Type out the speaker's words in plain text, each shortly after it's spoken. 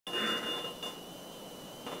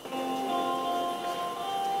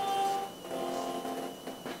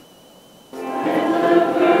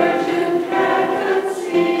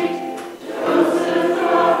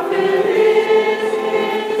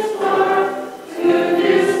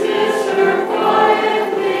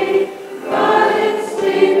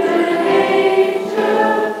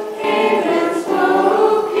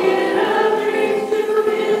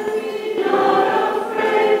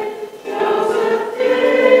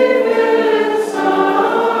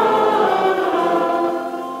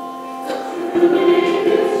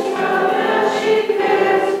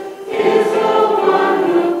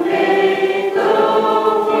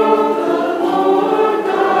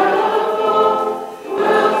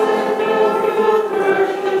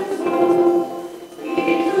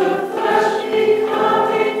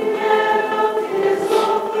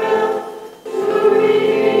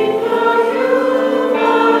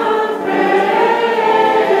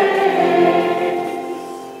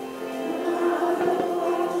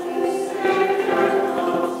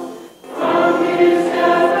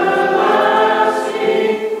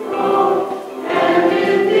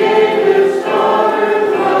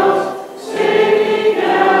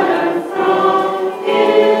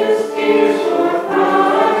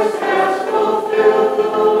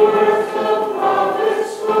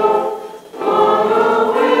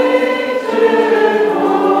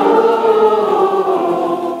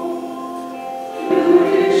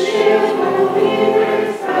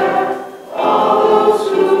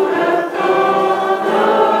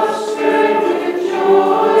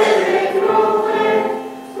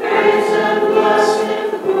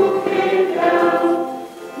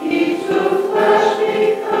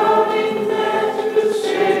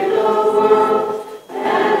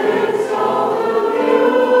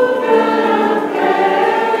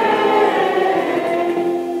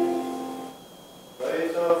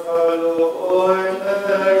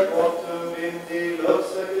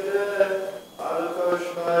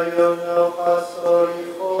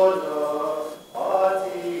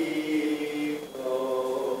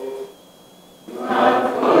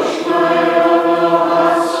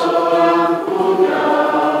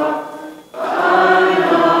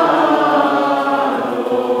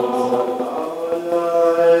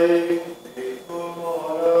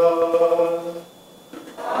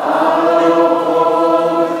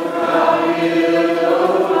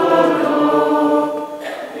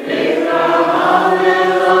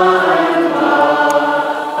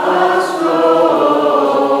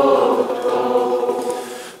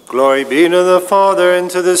be to the Father,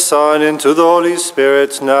 and to the Son, and to the Holy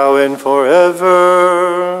Spirit, now and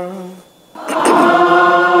forever. Amen.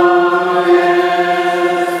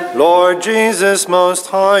 Lord Jesus, most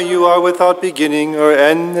high, you are without beginning or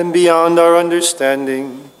end and beyond our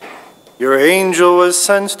understanding. Your angel was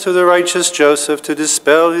sent to the righteous Joseph to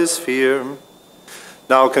dispel his fear.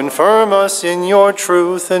 Now confirm us in your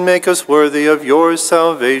truth and make us worthy of your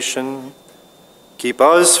salvation. Keep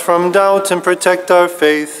us from doubt and protect our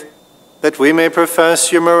faith, that we may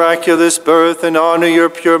profess your miraculous birth and honor your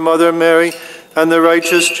pure Mother Mary and the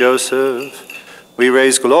righteous Joseph. We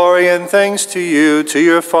raise glory and thanks to you, to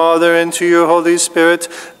your Father, and to your Holy Spirit,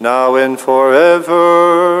 now and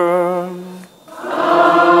forever.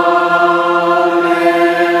 Amen.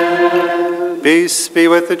 Peace be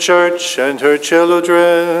with the Church and her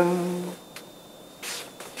children.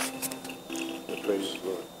 Praise the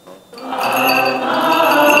Lord.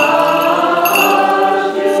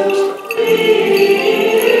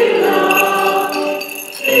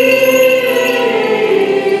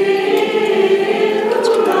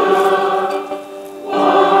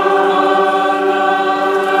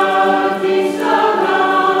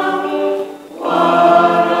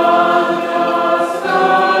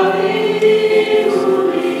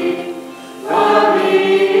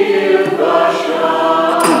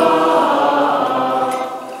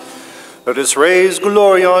 Let us raise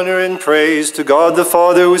glory, honor, and praise to God the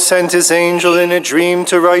Father, who sent his angel in a dream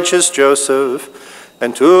to righteous Joseph,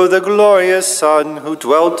 and to the glorious Son, who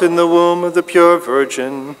dwelt in the womb of the pure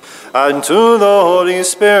Virgin, and to the Holy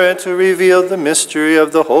Spirit, who revealed the mystery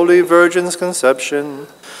of the Holy Virgin's conception.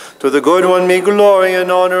 To the Good One be glory and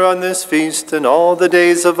honor on this feast and all the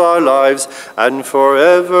days of our lives, and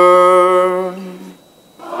forever.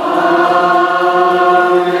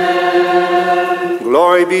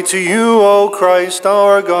 Glory be to you, O Christ,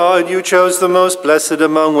 our God. You chose the most blessed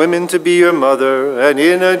among women to be your mother, and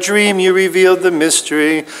in a dream you revealed the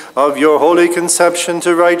mystery of your holy conception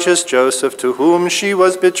to righteous Joseph, to whom she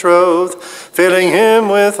was betrothed, filling him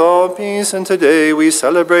with all peace. And today we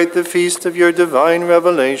celebrate the feast of your divine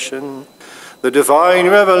revelation, the divine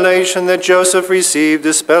revelation that Joseph received,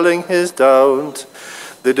 dispelling his doubt,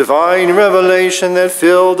 the divine revelation that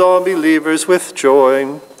filled all believers with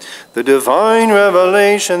joy, the divine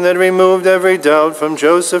revelation that removed every doubt from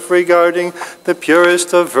Joseph regarding the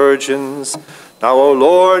purest of virgins. Now, O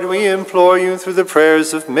Lord, we implore you through the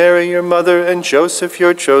prayers of Mary, your mother, and Joseph,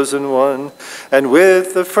 your chosen one, and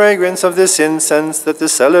with the fragrance of this incense, that the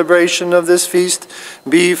celebration of this feast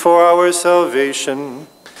be for our salvation.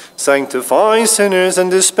 Sanctify sinners and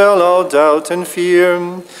dispel all doubt and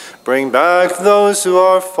fear. Bring back those who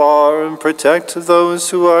are far and protect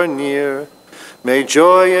those who are near. May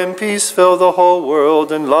joy and peace fill the whole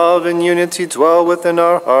world, and love and unity dwell within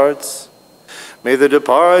our hearts. May the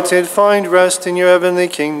departed find rest in your heavenly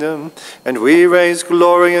kingdom, and we raise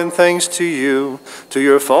glory and thanks to you, to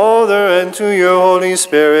your Father, and to your Holy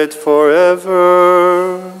Spirit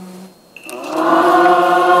forever.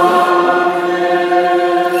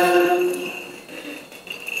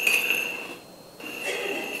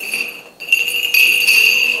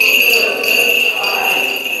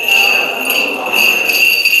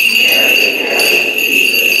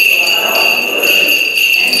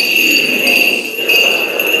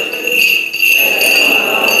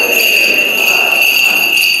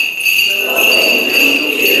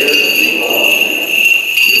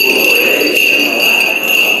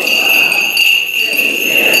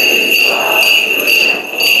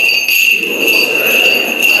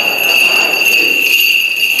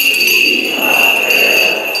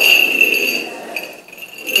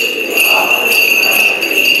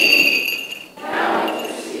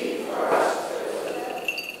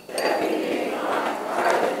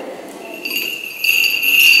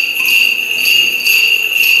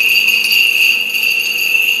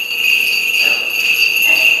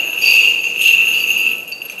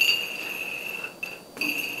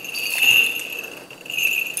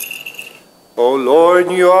 O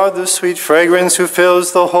Lord, you are the sweet fragrance who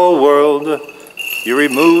fills the whole world. You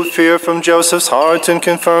remove fear from Joseph's heart and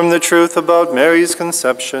confirm the truth about Mary's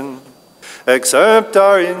conception. Accept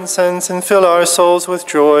our incense and fill our souls with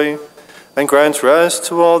joy, and grant rest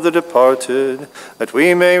to all the departed, that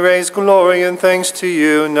we may raise glory and thanks to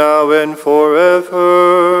you now and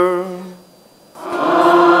forever. Amen.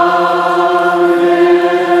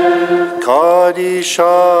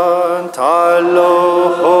 Kadishat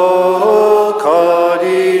aloho,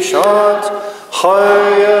 kadishat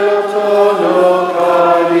chayeltono,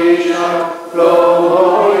 kadishat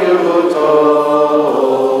loho yuto.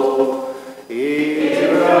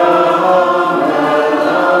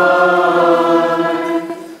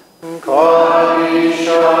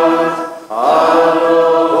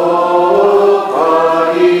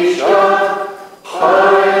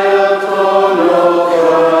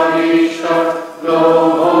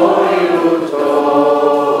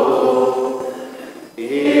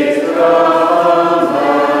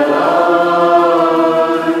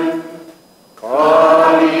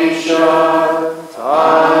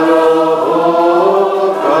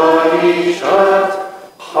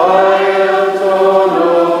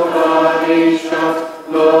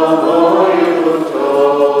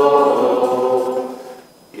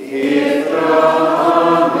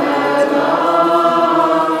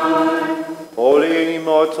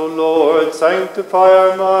 Sanctify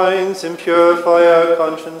our minds and purify our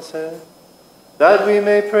consciences, that we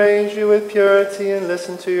may praise you with purity and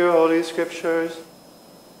listen to your holy scriptures.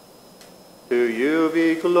 To you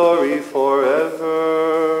be glory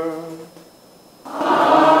forever. Amen.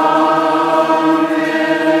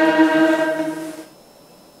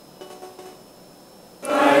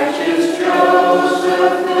 Righteous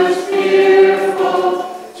Joseph was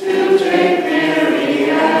fearful to take Mary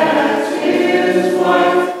as his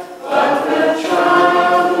wife, but the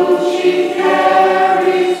child whom she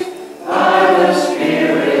carries by the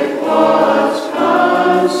Spirit was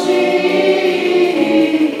conceived.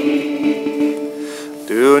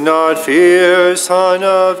 Do not fear, Son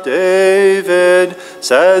of David,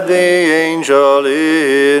 said the angel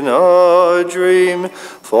in a dream,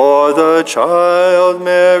 for the child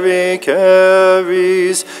Mary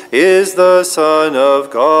carries is the Son of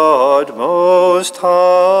God Most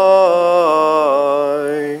High.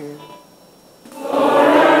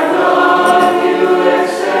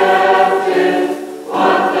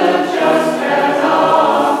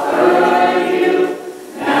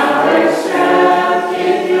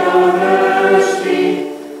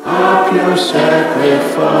 Your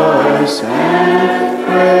sacrifice and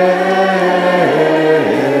prayer.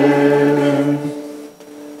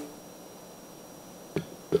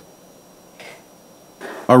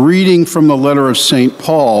 A reading from the letter of St.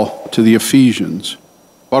 Paul to the Ephesians.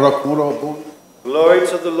 Glory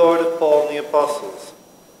to the Lord of Paul and the apostles.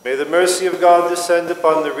 May the mercy of God descend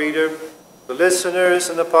upon the reader, the listeners,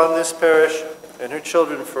 and upon this parish and her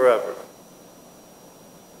children forever.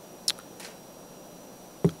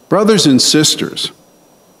 Brothers and sisters,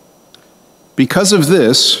 because of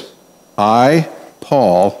this, I,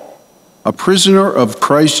 Paul, a prisoner of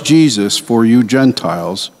Christ Jesus for you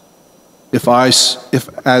Gentiles, if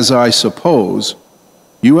as I suppose,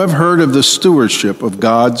 you have heard of the stewardship of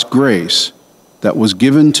God's grace that was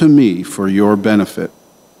given to me for your benefit,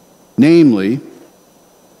 namely,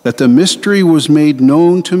 that the mystery was made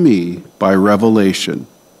known to me by revelation.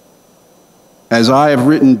 As I have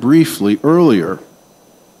written briefly earlier,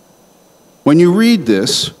 when you read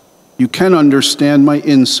this, you can understand my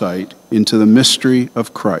insight into the mystery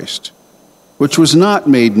of Christ, which was not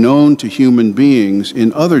made known to human beings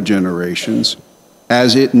in other generations,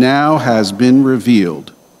 as it now has been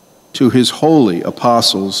revealed to his holy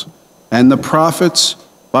apostles and the prophets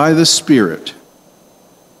by the Spirit,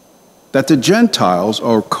 that the Gentiles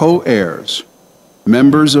are co-heirs,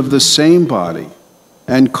 members of the same body,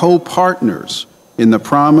 and co-partners in the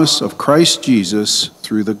promise of Christ Jesus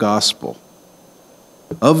through the gospel.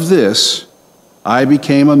 Of this, I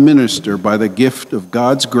became a minister by the gift of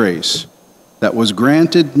God's grace that was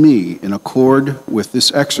granted me in accord with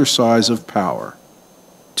this exercise of power.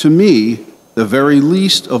 To me, the very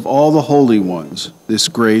least of all the holy ones, this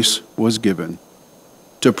grace was given,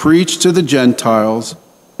 to preach to the Gentiles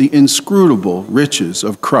the inscrutable riches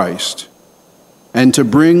of Christ, and to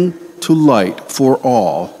bring to light for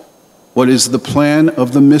all what is the plan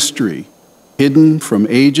of the mystery hidden from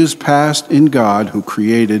ages past in God who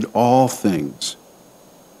created all things,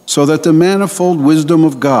 so that the manifold wisdom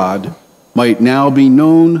of God might now be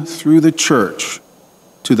known through the church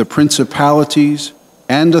to the principalities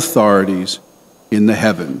and authorities in the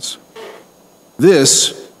heavens.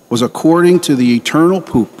 This was according to the eternal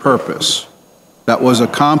purpose that was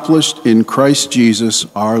accomplished in Christ Jesus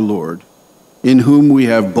our Lord, in whom we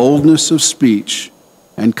have boldness of speech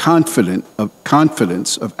and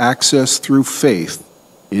confidence of access through faith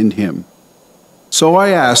in him. So I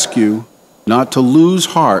ask you not to lose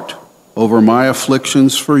heart over my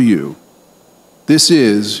afflictions for you. This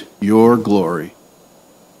is your glory.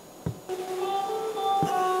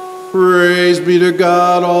 Praise be to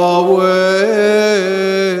God always.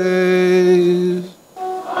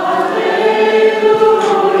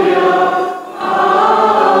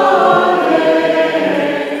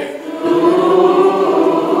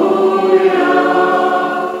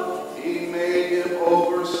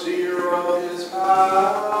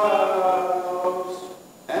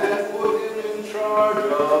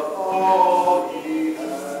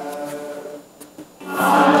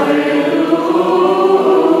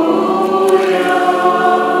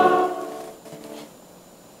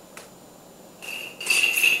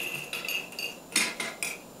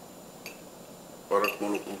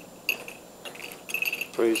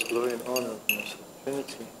 Praise, glory, and honor of the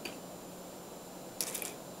Trinity.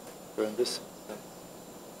 During this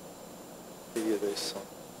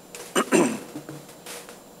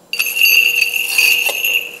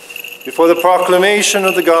before the proclamation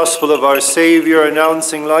of the gospel of our Savior,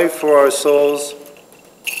 announcing life for our souls,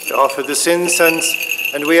 we offer this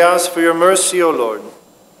incense, and we ask for your mercy, O Lord.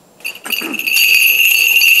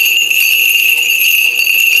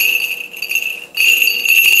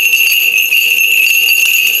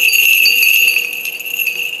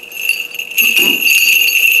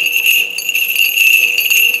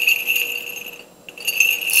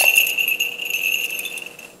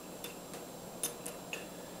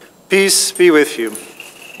 Peace be with you.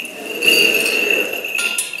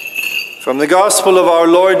 From the Gospel of our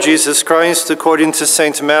Lord Jesus Christ according to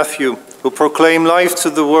St. Matthew, who proclaimed life to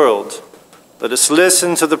the world, let us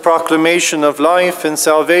listen to the proclamation of life and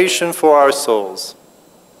salvation for our souls.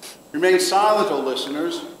 Remain silent, O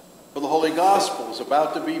listeners, for the Holy Gospel is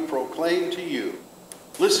about to be proclaimed to you.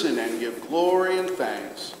 Listen and give glory and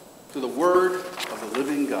thanks to the word of the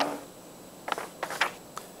living God.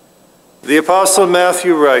 The Apostle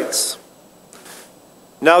Matthew writes,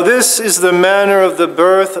 "Now this is the manner of the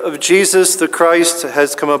birth of Jesus the Christ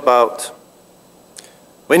has come about.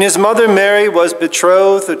 When his mother Mary was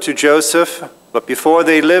betrothed to Joseph, but before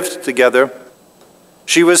they lived together,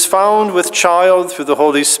 she was found with child through the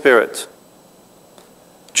Holy Spirit.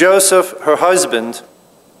 Joseph, her husband,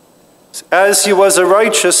 as he was a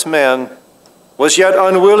righteous man, was yet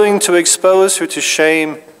unwilling to expose her to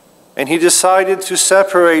shame, and he decided to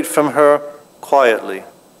separate from her quietly.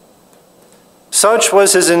 Such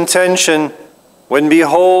was his intention when,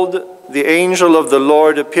 behold, the angel of the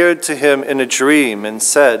Lord appeared to him in a dream and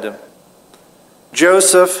said,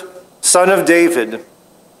 'Joseph, son of David,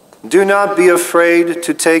 do not be afraid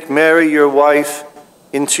to take Mary your wife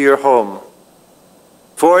into your home.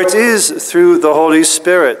 For it is through the Holy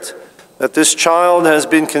Spirit that this child has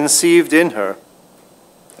been conceived in her,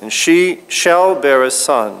 and she shall bear a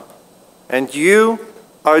son, and you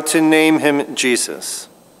are to name him Jesus,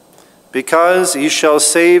 because he shall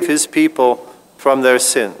save his people from their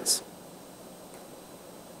sins.'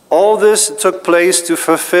 All this took place to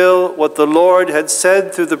fulfill what the Lord had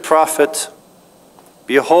said through the prophet,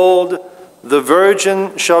 'Behold, the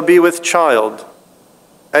virgin shall be with child,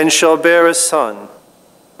 and shall bear a son,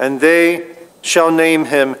 and they shall name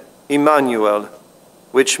him Emmanuel,'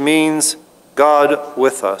 which means God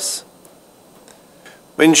with us.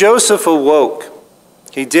 When Joseph awoke,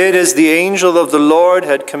 he did as the angel of the Lord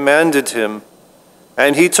had commanded him,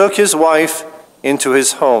 and he took his wife into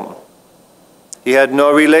his home. He had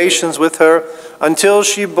no relations with her until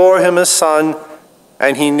she bore him a son,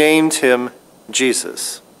 and he named him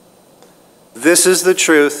Jesus. This is the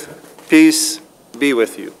truth. Peace be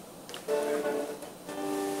with you."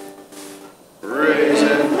 Praise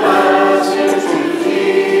and blessings to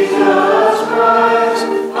Jesus Christ,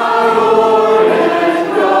 our Lord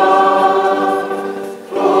and God,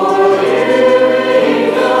 for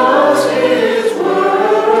giving us his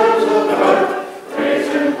words of life. Praise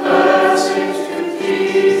and blessings to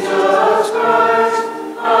Jesus Christ,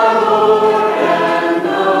 our Lord and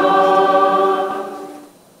God.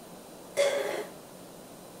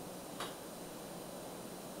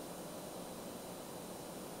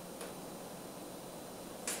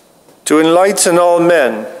 To enlighten all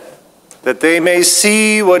men, that they may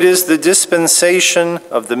see what is the dispensation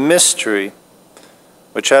of the mystery,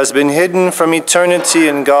 which has been hidden from eternity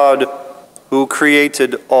in God, who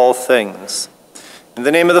created all things. In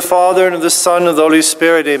the name of the Father, and of the Son, and of the Holy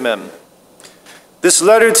Spirit, amen. This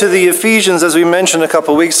letter to the Ephesians, as we mentioned a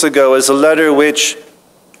couple weeks ago, is a letter which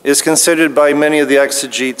is considered by many of the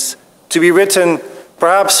exegetes to be written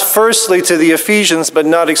perhaps firstly to the Ephesians, but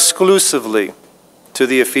not exclusively to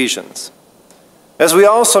the Ephesians. As we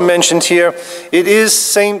also mentioned here, it is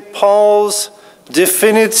St. Paul's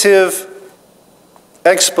definitive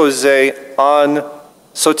expose on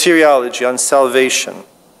soteriology, on salvation.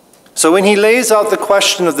 So when he lays out the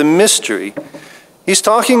question of the mystery, he's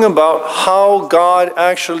talking about how God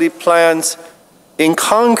actually plans in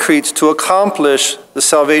concrete to accomplish the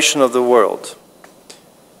salvation of the world.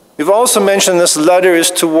 We've also mentioned this letter is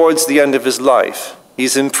towards the end of his life.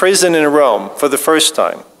 He's in prison in Rome for the first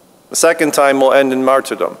time. The second time will end in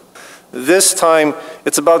martyrdom. This time,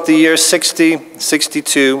 it's about the year 60,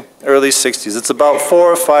 62, early 60s. It's about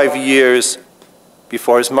 4 or 5 years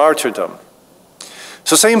before his martyrdom.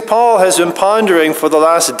 So St. Paul has been pondering for the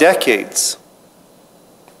last decades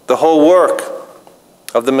the whole work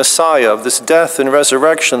of the Messiah, of this death and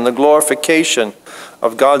resurrection, the glorification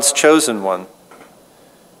of God's chosen one.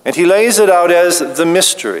 And he lays it out as the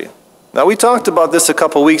mystery. Now, we talked about this a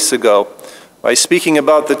couple weeks ago by speaking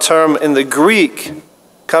about the term in the Greek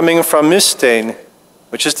coming from mystein,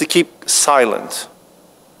 which is to keep silent.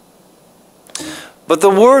 But the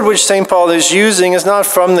word which St. Paul is using is not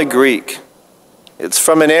from the Greek. It's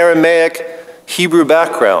from an Aramaic Hebrew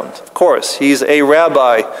background. Of course, he's a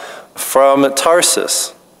rabbi from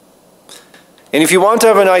Tarsus. And if you want to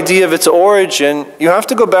have an idea of its origin, you have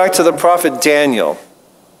to go back to the prophet Daniel,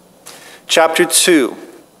 chapter 2.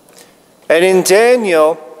 And in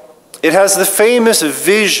Daniel, it has the famous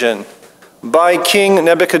vision by King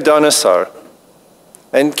Nebuchadnezzar.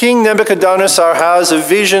 And King Nebuchadnezzar has a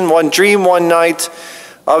vision, one dream one night,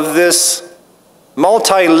 of this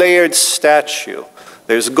multi-layered statue.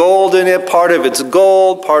 There's gold in it, part of it's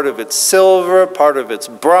gold, part of it's silver, part of it's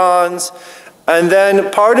bronze, and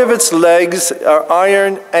then part of its legs are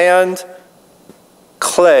iron and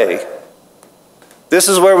clay. This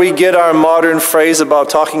is where we get our modern phrase about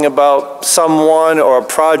talking about someone or a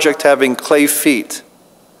project having clay feet.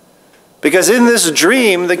 Because in this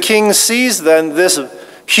dream, the king sees then this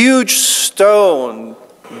huge stone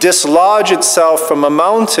dislodge itself from a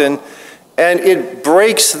mountain, and it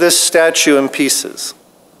breaks this statue in pieces.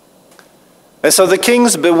 And so the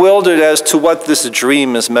king's bewildered as to what this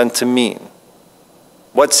dream is meant to mean,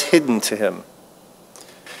 what's hidden to him.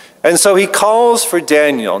 And so he calls for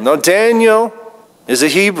Daniel. Now Daniel is a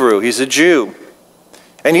Hebrew, he's a Jew.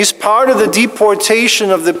 And he's part of the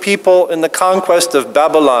deportation of the people in the conquest of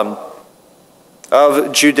Babylon,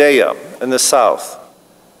 of Judea in the south.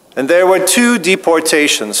 And there were two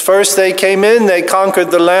deportations. First they came in, they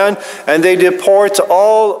conquered the land, and they deport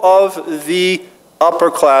all of the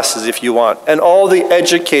upper classes, if you want, and all the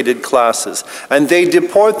educated classes. And they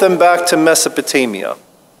deport them back to Mesopotamia.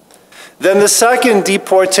 Then the second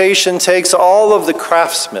deportation takes all of the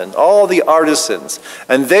craftsmen, all the artisans,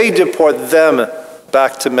 and they deport them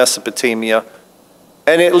back to Mesopotamia.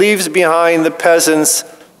 And it leaves behind the peasants,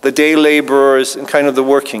 the day laborers, and kind of the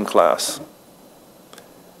working class.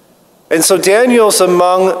 And so Daniel's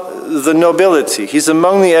among the nobility. He's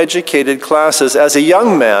among the educated classes as a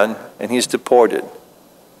young man, and he's deported.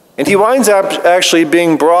 And he winds up actually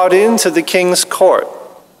being brought into the king's court.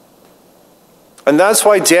 And that's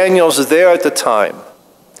why Daniel's there at the time.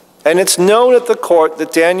 And it's known at the court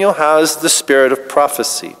that Daniel has the spirit of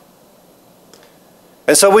prophecy.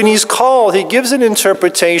 And so when he's called, he gives an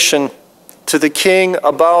interpretation to the king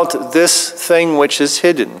about this thing which is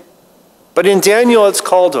hidden. But in Daniel, it's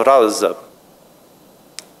called Raz.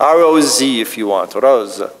 R-O-Z, if you want,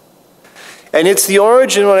 Raz. And it's the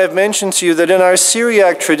origin, what I've mentioned to you, that in our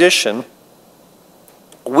Syriac tradition,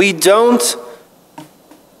 we don't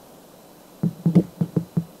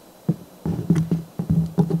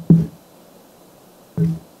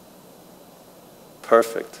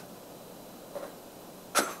perfect.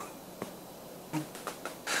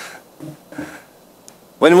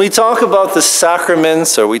 When we talk about the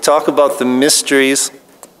sacraments or we talk about the mysteries,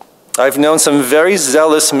 I've known some very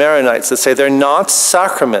zealous Maronites that say they're not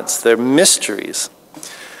sacraments, they're mysteries.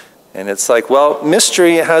 And it's like, well,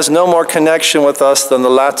 mystery has no more connection with us than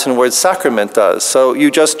the Latin word sacrament does. So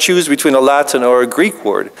you just choose between a Latin or a Greek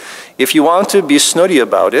word. If you want to be snooty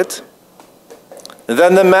about it,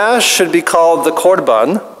 then the Mass should be called the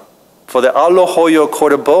Korban. For the Alohoyo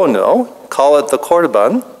Korbono, call it the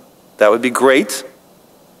Korban. That would be great.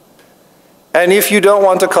 And if you don't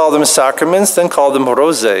want to call them sacraments, then call them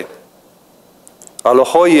rose.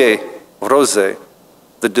 Alohoye rose,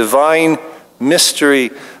 the divine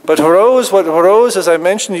mystery. But rose, what rose, as I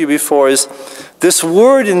mentioned to you before, is this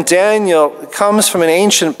word in Daniel comes from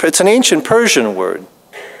it's an ancient Persian word.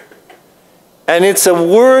 And it's a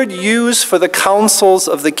word used for the counsels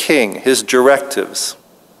of the king, his directives.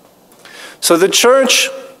 So the church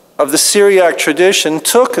of the Syriac tradition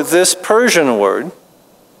took this Persian word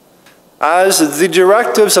as the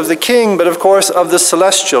directives of the king, but of course of the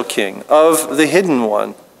celestial king, of the hidden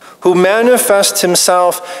one, who manifests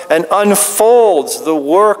himself and unfolds the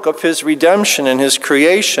work of his redemption and his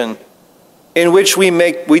creation in which we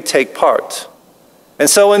take part. And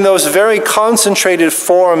so in those very concentrated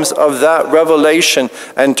forms of that revelation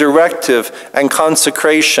and directive and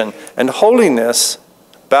consecration and holiness,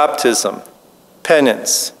 baptism,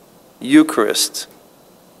 penance, Eucharist,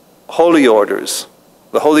 holy orders,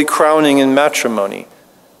 the holy crowning in matrimony.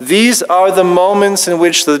 These are the moments in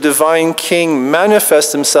which the divine king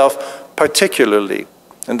manifests himself particularly.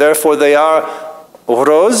 And therefore they are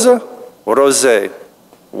rose, rosé.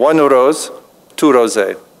 One rose, two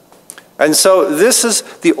rosé. And so this is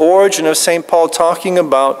the origin of St. Paul talking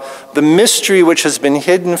about the mystery which has been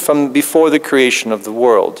hidden from before the creation of the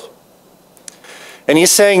world. And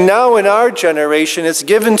he's saying now in our generation it's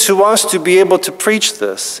given to us to be able to preach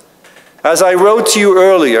this. As I wrote to you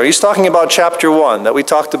earlier, he's talking about chapter 1 that we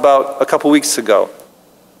talked about a couple weeks ago.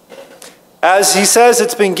 As he says,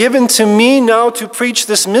 it's been given to me now to preach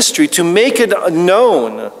this mystery, to make it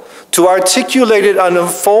known, to articulate it and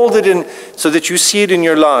unfold it so that you see it in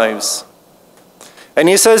your lives. And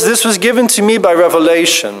he says, this was given to me by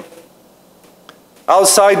revelation.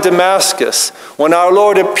 Outside Damascus, when our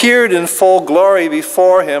Lord appeared in full glory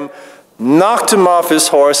before him, knocked him off his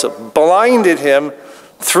horse, blinded him,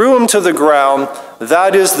 threw him to the ground.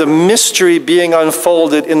 That is the mystery being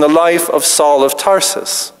unfolded in the life of Saul of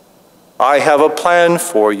Tarsus. I have a plan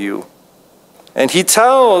for you. And he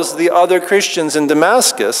tells the other Christians in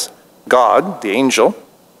Damascus, God, the angel,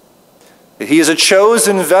 that he is a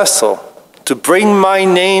chosen vessel to bring my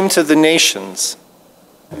name to the nations.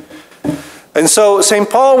 And so St.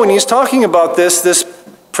 Paul, when he's talking about this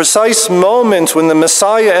precise moment when the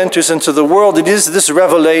Messiah enters into the world, it is this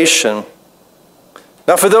revelation.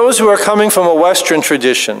 Now, for those who are coming from a Western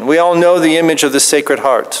tradition, we all know the image of the Sacred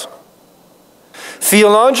Heart.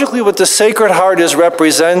 Theologically, what the Sacred Heart is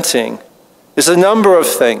representing is a number of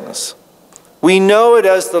things. We know it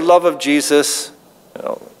as the love of Jesus,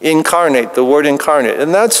 incarnate, the Word incarnate,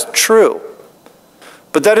 and that's true.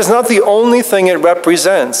 But that is not the only thing it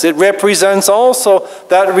represents. It represents also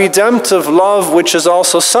that redemptive love which is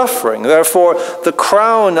also suffering. Therefore, the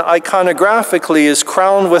crown iconographically is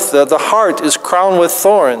crowned with, the heart is crowned with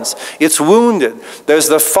thorns. It's wounded. There's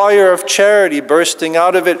the fire of charity bursting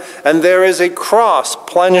out of it, and there is a cross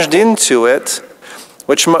plunged into it,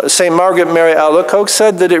 which St. Margaret Mary Alacoque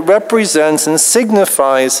said that it represents and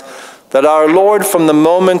signifies that our Lord, from the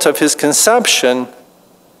moment of his conception,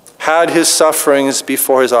 had his sufferings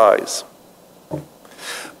before his eyes.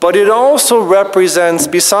 But it also represents,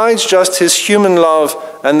 besides just his human love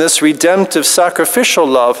and this redemptive sacrificial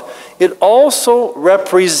love, it also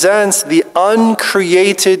represents the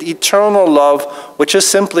uncreated eternal love, which is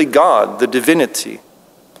simply God, the divinity.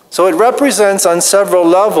 So it represents on several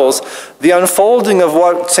levels the unfolding of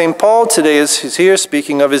what St. Paul today is here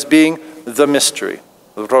speaking of as being the mystery,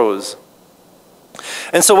 the rose.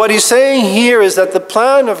 And so what he's saying here is that the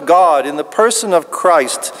plan of God in the person of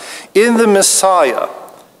Christ, in the Messiah,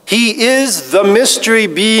 he is the mystery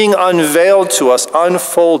being unveiled to us,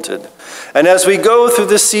 unfolded. And as we go through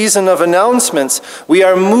the season of announcements, we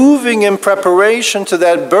are moving in preparation to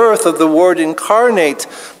that birth of the Word incarnate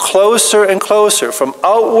closer and closer, from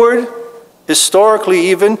outward, historically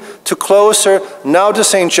even, to closer now to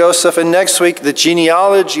St. Joseph, and next week the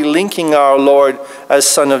genealogy linking our Lord as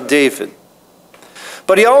Son of David.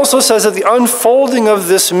 But he also says that the unfolding of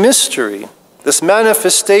this mystery, this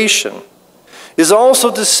manifestation, is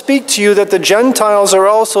also to speak to you that the Gentiles are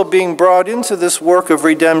also being brought into this work of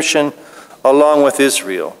redemption along with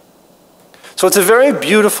Israel. So it's a very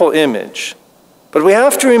beautiful image. But we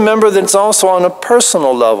have to remember that it's also on a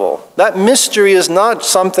personal level. That mystery is not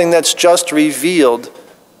something that's just revealed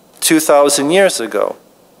 2,000 years ago.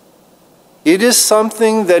 It is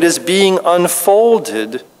something that is being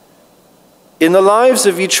unfolded in the lives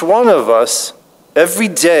of each one of us every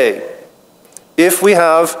day, if we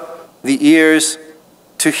have the ears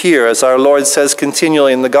to hear, as our Lord says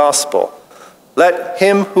continually in the gospel. Let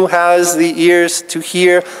him who has the ears to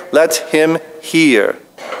hear, let him hear.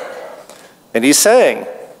 And he's saying,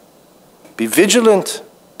 be vigilant,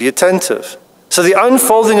 be attentive. So the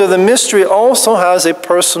unfolding of the mystery also has a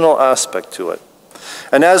personal aspect to it.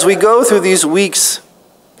 And as we go through these weeks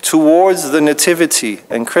towards the Nativity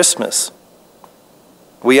and Christmas,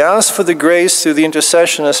 we ask for the grace through the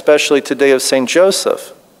intercession, especially today, of St.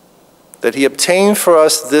 Joseph, that he obtain for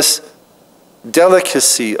us this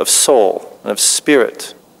delicacy of soul and of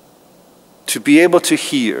spirit, to be able to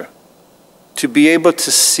hear, to be able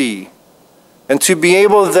to see, and to be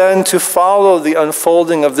able then to follow the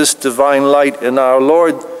unfolding of this divine light in our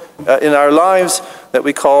Lord, in our lives, that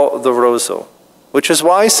we call the Roso. Which is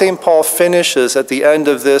why St. Paul finishes at the end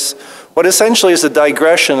of this, what essentially is a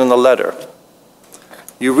digression in the letter.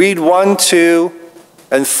 You read 1, 2,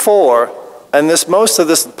 and 4, and most of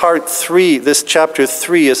this part 3, this chapter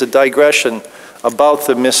 3, is a digression about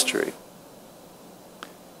the mystery.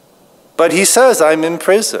 But he says, I'm in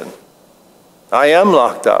prison. I am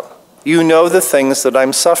locked up. You know the things that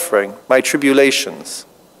I'm suffering, my tribulations.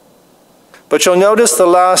 But you'll notice the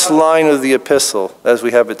last line of the epistle as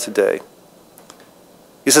we have it today.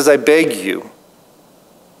 He says, I beg you,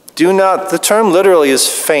 do not, the term literally is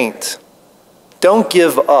faint. Don't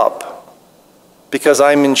give up because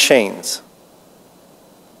I'm in chains.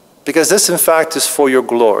 Because this, in fact, is for your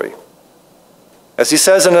glory. As he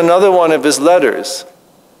says in another one of his letters,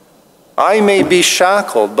 I may be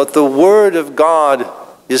shackled, but the word of God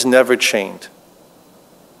is never chained.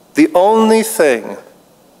 The only thing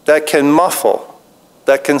that can muffle,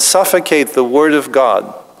 that can suffocate the word of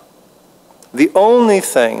God, the only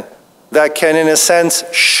thing that can, in a sense,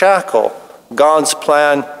 shackle God's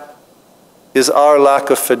plan is our lack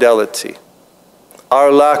of fidelity,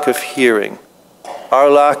 our lack of hearing, our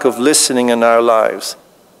lack of listening in our lives.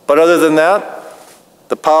 But other than that,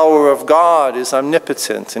 the power of God is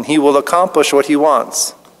omnipotent, and he will accomplish what he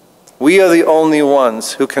wants. We are the only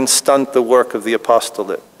ones who can stunt the work of the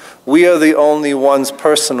apostolate. We are the only ones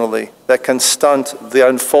personally that can stunt the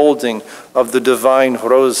unfolding of the divine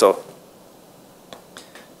Roso.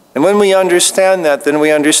 And when we understand that, then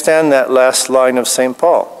we understand that last line of St.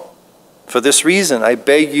 Paul. For this reason, I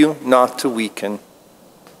beg you not to weaken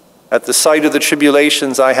at the sight of the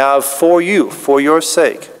tribulations I have for you, for your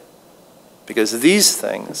sake, because these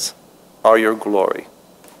things are your glory.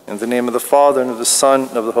 In the name of the Father, and of the Son,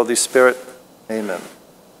 and of the Holy Spirit, amen.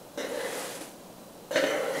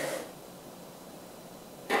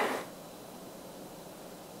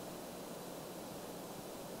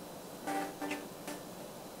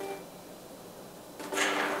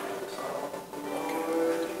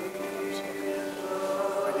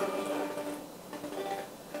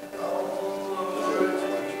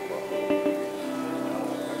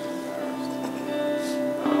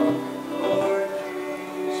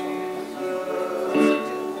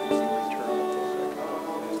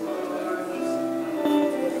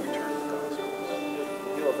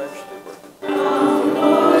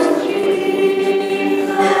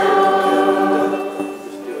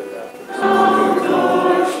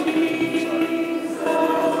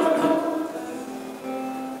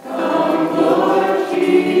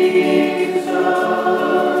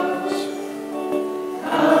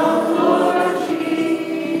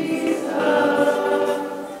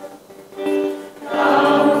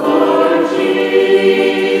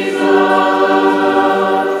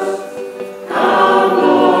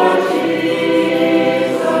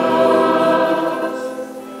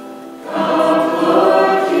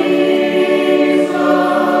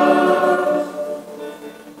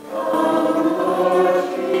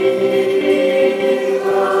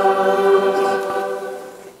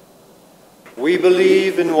 We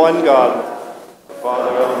believe in one God, the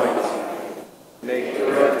Father Almighty, maker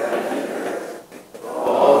of heaven and earth,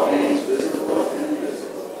 all things visible and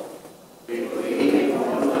invisible. We believe in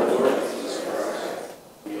one Lord Jesus Christ,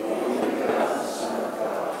 the only begotten Son of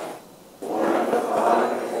God, born of the Father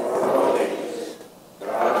before all ages,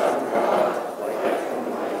 God from God, light from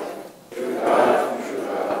light, true God from true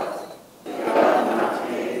God, begotten not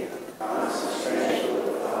made, consubstantial with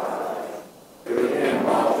the Father. Through him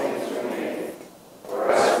all things were made. For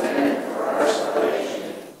us men, for our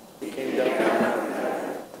salvation, he came down from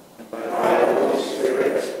heaven, and by the Holy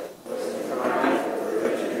Spirit was incarnate of the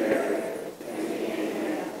Virgin Mary, and became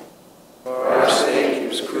man. For our sake he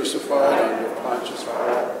was crucified under Pontius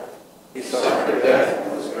Pilate. He suffered death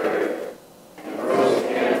and was buried, and rose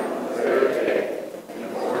again on the third day, in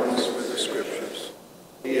accordance with the Scriptures.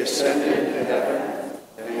 He ascended into heaven,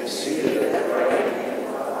 and is seated at the right hand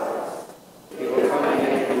of God. He will come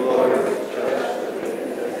again in glory to judge the living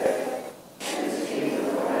and the dead, and his kingdom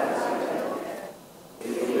will have no end. We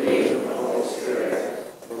believe in the Holy Spirit,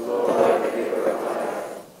 the Lord, the giver of life,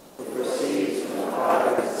 who proceeds from the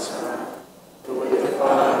Father and the Son, who with the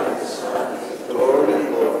Father and the Son is adored and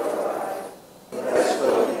glorified, who has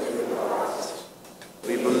spoken through the prophets.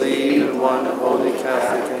 We believe in one holy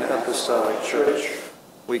Catholic and Apostolic Church.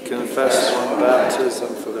 We confess one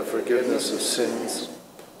baptism for the forgiveness of sins.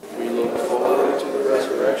 We look forward to the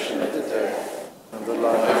resurrection of the dead and the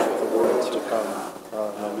life of the world to come.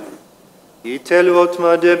 Amen. Itelvot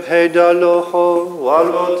madeb hedaloho,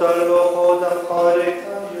 walvot aloho da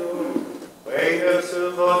paretayu,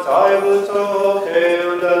 vegasuvot aivuto,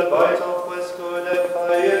 keudal baito fresco de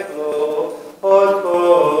paietlo, od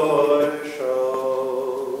corsho.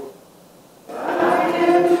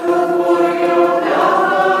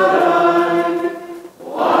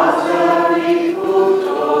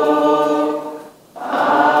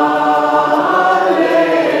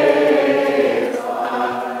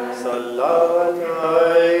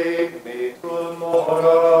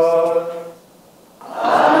 Moral.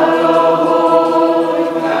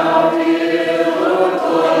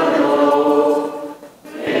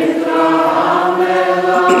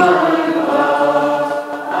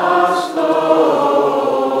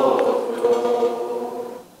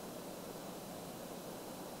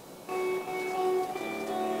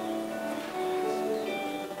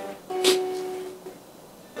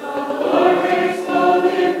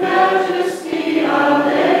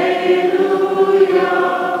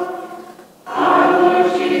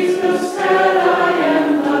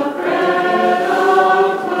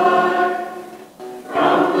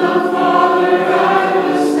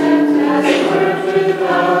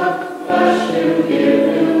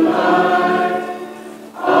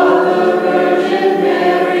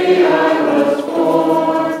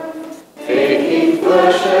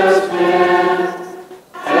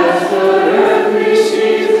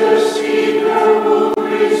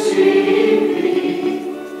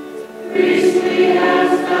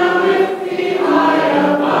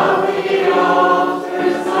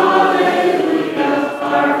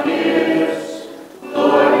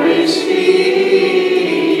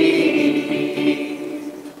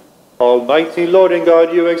 Almighty Lord and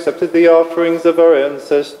God, you accepted the offerings of our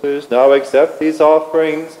ancestors. Now accept these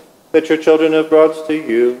offerings that your children have brought to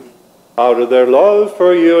you. Out of their love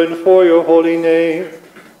for you and for your holy name,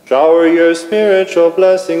 shower your spiritual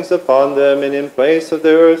blessings upon them, and in place of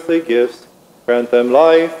their earthly gifts, grant them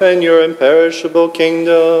life and your imperishable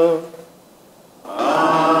kingdom.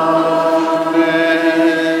 Amen.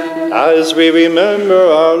 As we remember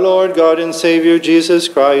our Lord God and Savior Jesus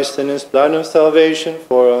Christ and his plan of salvation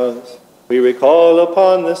for us, we recall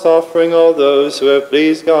upon this offering all those who have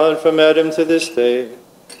pleased God from Adam to this day,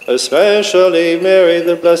 especially Mary,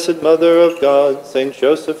 the Blessed Mother of God, Saint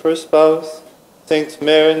Joseph, her spouse, Saint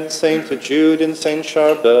Mary, Saint Jude, and Saint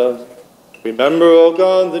Charbel. Remember, O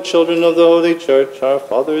God, the children of the Holy Church, our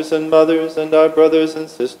fathers and mothers, and our brothers and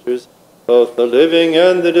sisters, both the living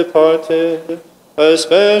and the departed,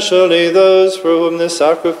 especially those for whom this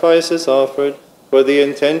sacrifice is offered, for the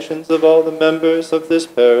intentions of all the members of this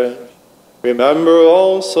parish. Remember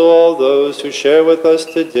also all those who share with us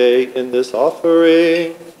today in this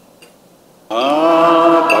offering.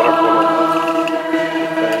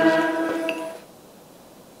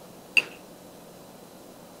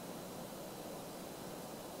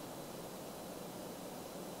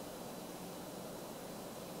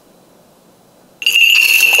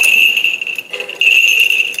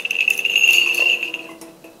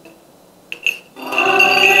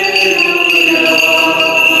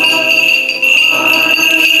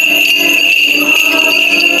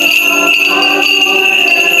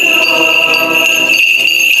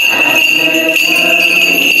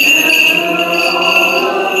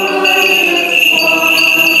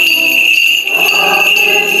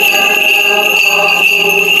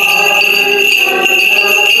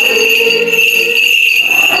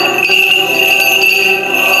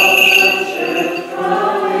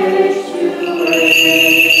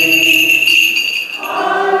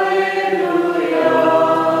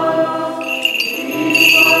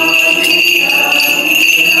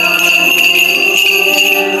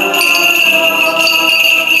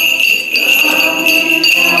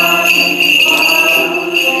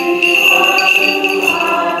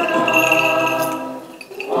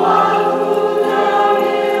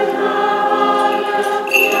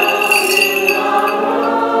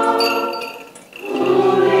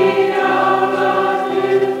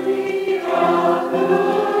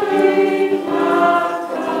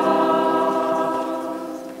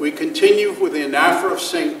 We continue with the anaphora of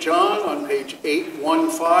St. John on page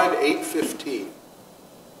 815, 815.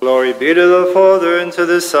 Glory be to the Father, and to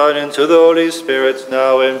the Son, and to the Holy Spirit,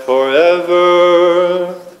 now and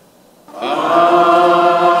forever. Amen.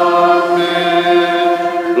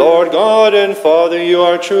 Lord God and Father, you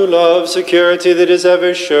are true love, security that is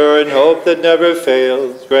ever sure, and hope that never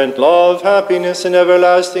fails. Grant love, happiness, and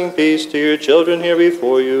everlasting peace to your children here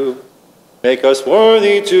before you. Make us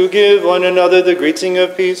worthy to give one another the greeting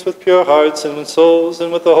of peace with pure hearts and souls,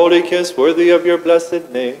 and with a holy kiss worthy of your blessed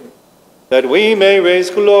name, that we may raise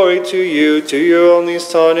glory to you, to your only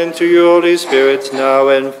Son, and to your Holy Spirit, now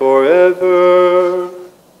and forever.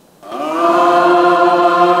 Amen.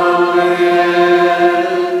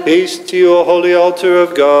 Peace to you, O holy altar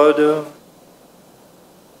of God.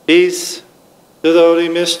 Peace to the holy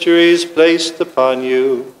mysteries placed upon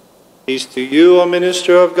you. Peace to you, O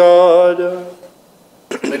minister of God.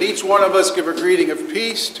 Let each one of us give a greeting of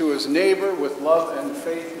peace to his neighbor with love and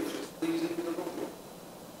faith, which is pleasing to the Lord.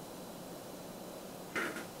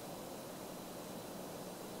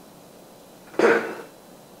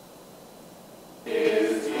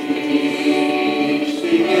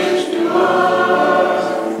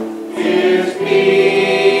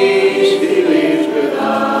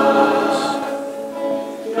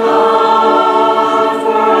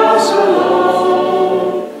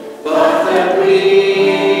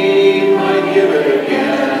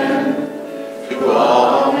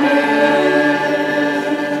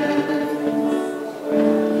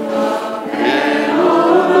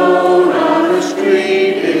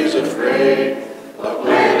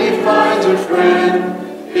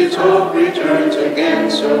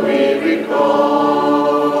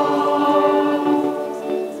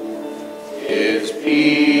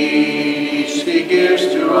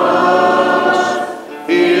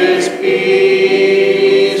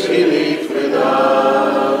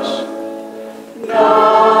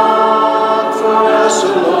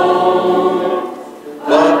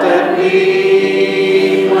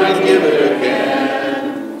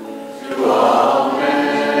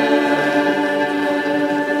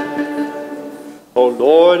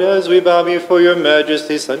 Before your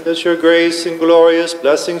majesty, send us your grace and glorious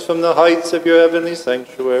blessings from the heights of your heavenly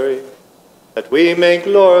sanctuary. that we may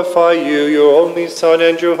glorify you, your only Son,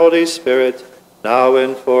 and your Holy Spirit, now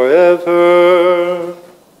and forever.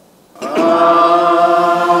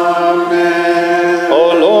 Amen.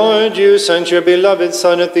 O Lord, you sent your beloved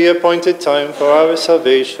Son at the appointed time for our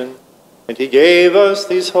salvation, and he gave us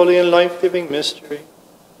these holy and life-giving mysteries.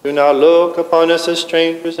 Do not look upon us as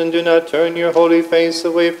strangers, and do not turn your holy face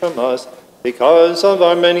away from us because of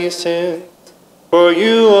our many sins. For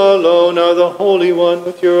you alone are the Holy One,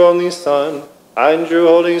 with your only Son, and your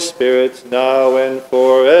Holy Spirit, now and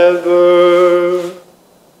forever.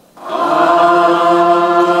 Amen.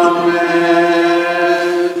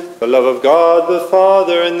 The love of God the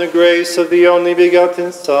Father, and the grace of the only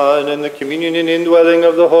begotten Son, and the communion and indwelling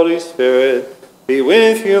of the Holy Spirit be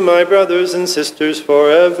with you, my brothers and sisters,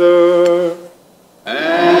 forever.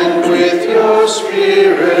 And with your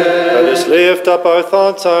spirit. Let us lift up our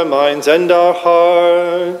thoughts, our minds, and our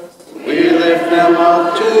hearts. We lift them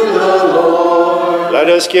up to the Lord. Let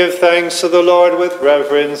us give thanks to the Lord with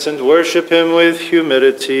reverence and worship him with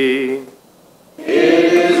humility. It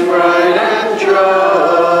is right and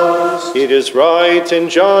just. It is right and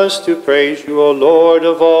just to praise you, O Lord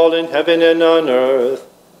of all in heaven and on earth.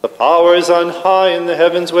 The powers on high in the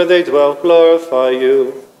heavens where they dwell glorify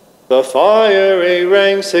you. The fiery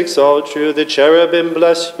ranks exalt you, the cherubim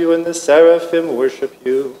bless you, and the seraphim worship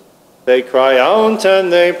you. They cry out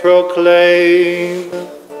and they proclaim,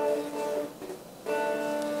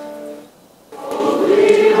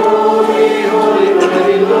 Holy, holy, holy,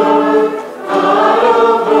 mighty Lord, God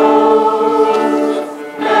of hosts.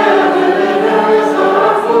 Heaven and earth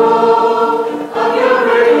are full of your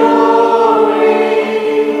great glory.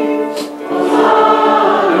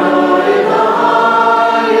 Hosanna in the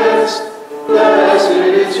highest. Blessed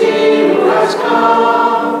is he who has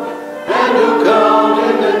come, and who comes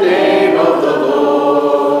in the name of the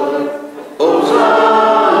Lord.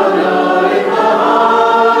 Hosanna in the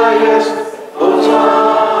highest.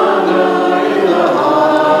 Hosanna in the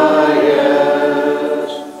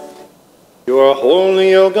highest. You are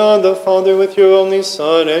holy, O God the Father, with your only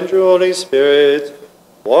Son and your Holy Spirit,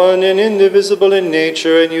 one and indivisible in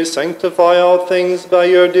nature, and you sanctify all things by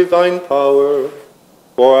your divine power.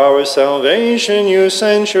 For our salvation you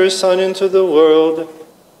sent your Son into the world.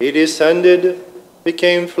 He descended,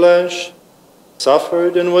 became flesh,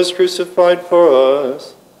 suffered, and was crucified for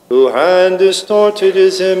us, who had distorted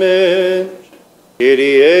his image.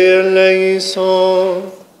 Kyrie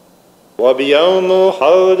eleison. وبيوم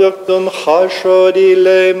حودكتم خشودي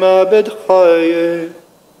لما بدخايه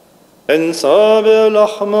انصاب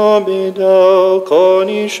لحما بدا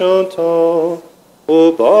كوني شنطا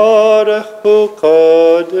وبارخ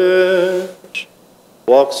قادش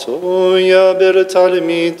وقصويا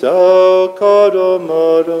برتلميدا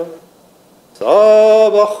كارمارا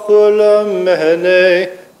صابخ لمهني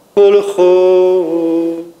كل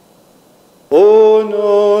خو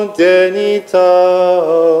اونو دنيتا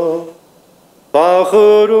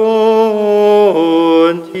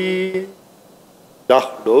فاخروندي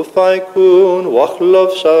دخلو فايكون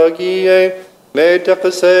واخلف شاقيه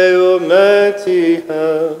متقسيو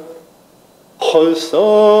متيها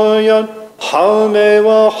خصايا حامي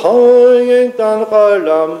وحاي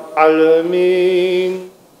القلم علمين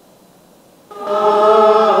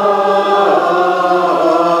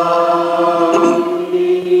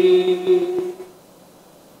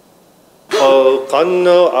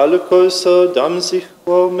قنا الكوس دمسخ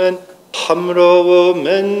ومن حمرا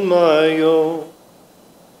ومن مايو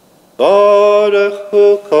بارخ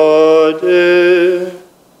قادر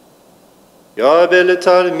يا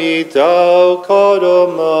بالتلميذ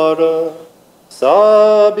كارمارا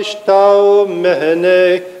سابشتاو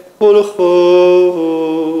مهنه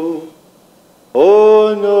كلخو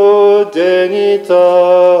اونو دنيتا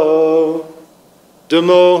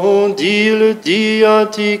دمون دیل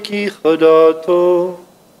دیاتی کی خدا تو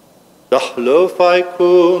دحلف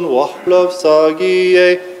ایکون وحلف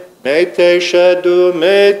ساگیه میتشد و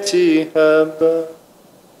میتیهب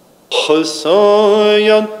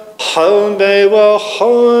خصاین حمه و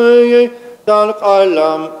حای در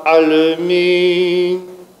قلم علمین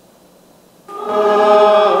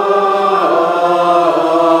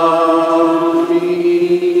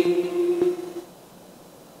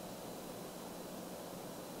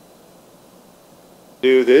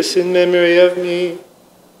Do this in memory of me,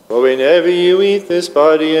 for whenever you eat this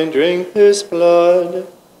body and drink this blood,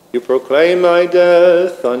 you proclaim my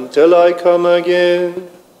death until I come again.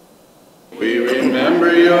 We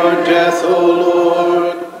remember your death, O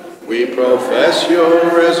Lord. We profess your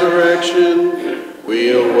resurrection.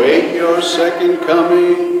 We await your second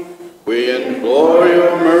coming. We implore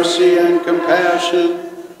your mercy and compassion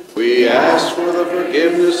We ask for the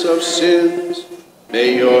forgiveness of sins.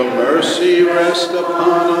 May your mercy rest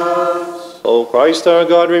upon us. O Christ our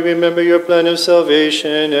God, we remember your plan of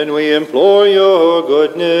salvation, and we implore your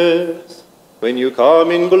goodness. When you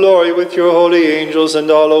come in glory with your holy angels and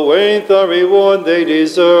all await the reward they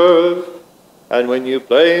deserve, and when you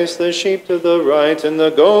place the sheep to the right and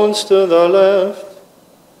the goats to the left,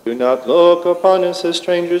 do not look upon us as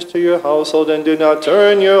strangers to your household, and do not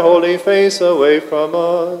turn your holy face away from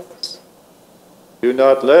us. Do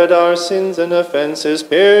not let our sins and offenses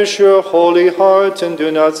pierce your holy heart, and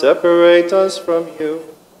do not separate us from you.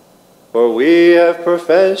 For we have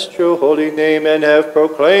professed your holy name and have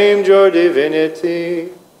proclaimed your divinity.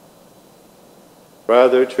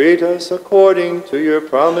 Rather, treat us according to your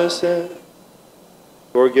promises.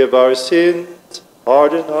 Forgive our sins,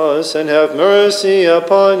 pardon us, and have mercy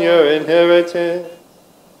upon your inheritance.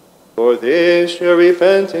 For this your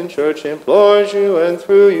repentant church implores you, and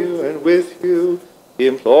through you and with you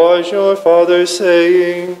implores your Father,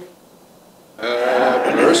 saying,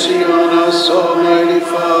 Have mercy on us, Almighty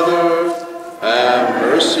Father. Have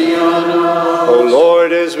mercy on us. O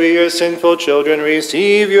Lord, as we, your sinful children,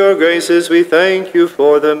 receive your graces, we thank you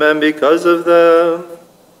for them and because of them.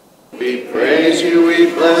 We praise you, we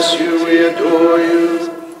bless you, we adore you,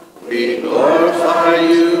 we glorify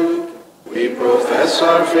you, we profess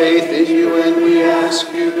our faith in you, and we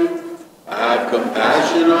ask you, have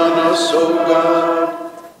compassion on us, O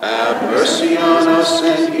God, have mercy on us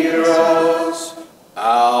and hear us.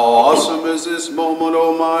 How awesome is this moment,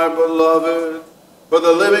 O my beloved, for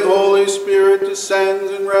the living Holy Spirit descends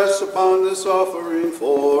and rests upon this offering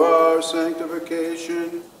for our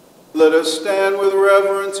sanctification. Let us stand with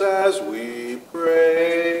reverence as we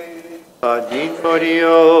pray. Adin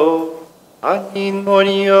Morio, Adin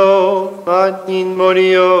Morio, Adin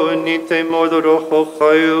Morio, Nite Modoro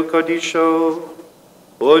Chayu Kadisho,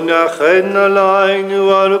 Unachen Alainu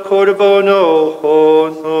al Corbono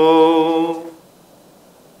Hono.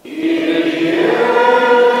 Kyrie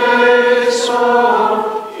eleison,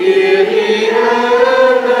 Kyrie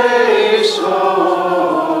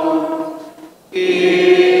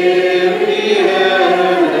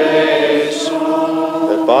eleison,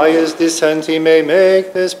 That by his descent he may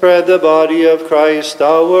make this bread the body of Christ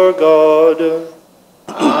our God.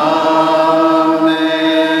 Amen.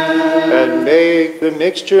 And make the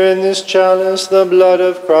mixture in this chalice the blood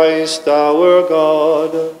of Christ our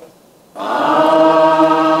God.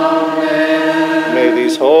 Amen. May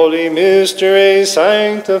these holy mysteries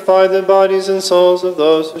sanctify the bodies and souls of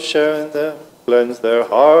those who share in them, cleanse their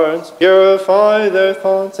hearts, purify their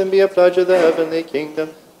thoughts, and be a pledge of the heavenly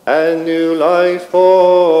kingdom and new life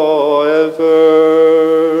forever.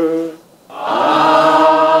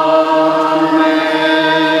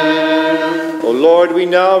 Amen. O Lord, we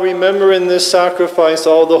now remember in this sacrifice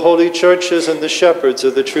all the holy churches and the shepherds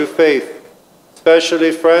of the true faith,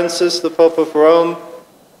 especially Francis, the Pope of Rome,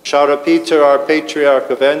 Shara Peter, our Patriarch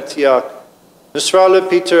of Antioch, Nasrallah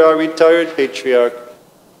Peter, our retired Patriarch,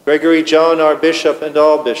 Gregory John, our Bishop, and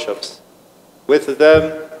all bishops. With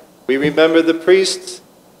them, we remember the priests,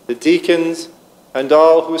 the deacons, and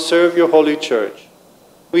all who serve your holy church.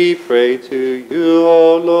 We pray to you,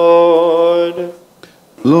 O Lord.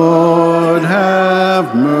 Lord,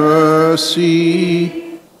 have mercy.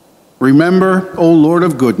 Remember, O Lord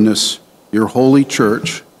of goodness, your holy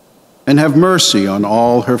church, and have mercy on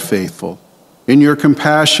all her faithful. In your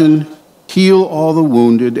compassion, heal all the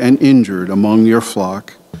wounded and injured among your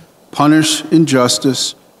flock. Punish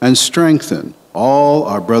injustice and strengthen all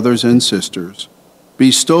our brothers and sisters.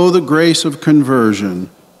 Bestow the grace of conversion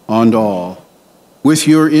on all. With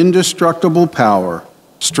your indestructible power,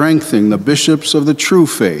 strengthen the bishops of the true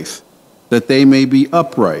faith, that they may be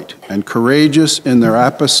upright and courageous in their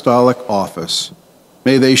apostolic office.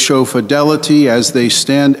 May they show fidelity as they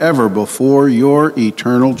stand ever before your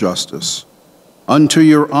eternal justice. Unto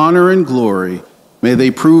your honor and glory, may they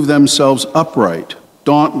prove themselves upright,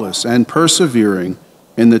 dauntless, and persevering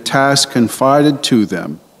in the task confided to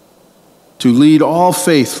them, to lead all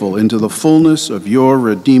faithful into the fullness of your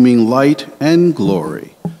redeeming light and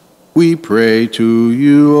glory. We pray to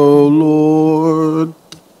you, O Lord.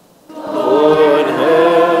 Lord,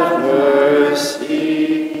 have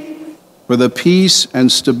mercy. For the peace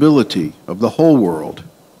and stability of the whole world,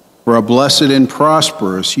 for a blessed and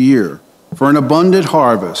prosperous year, for an abundant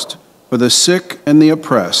harvest, for the sick and the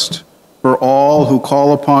oppressed, for all who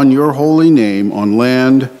call upon your holy name on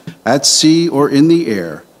land, at sea, or in the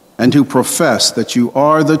air, and who profess that you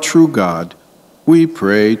are the true God, we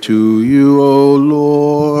pray to you, O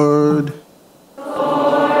Lord.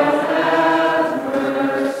 Lord, have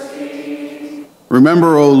mercy.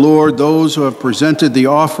 Remember, O Lord, those who have presented the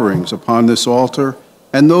offerings upon this altar,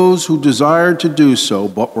 and those who desired to do so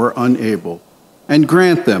but were unable, and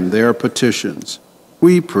grant them their petitions.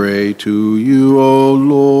 We pray to you, O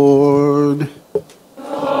Lord.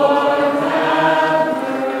 Lord,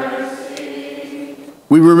 have mercy.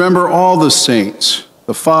 We remember all the saints,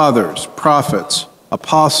 the fathers, prophets,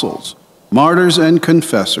 apostles, martyrs, and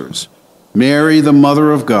confessors, Mary, the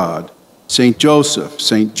Mother of God, Saint Joseph,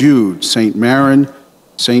 Saint Jude, Saint Maron,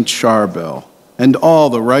 Saint Charbel, and all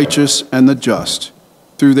the righteous and the just.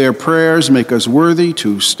 Through their prayers, make us worthy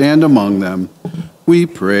to stand among them. We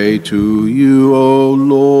pray to you, O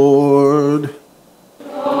Lord.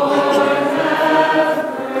 Lord,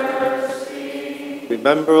 have mercy.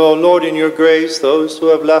 Remember, O Lord, in your grace, those who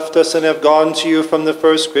have left us and have gone to you from the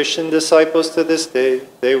first Christian disciples to this day.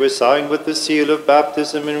 They were signed with the seal of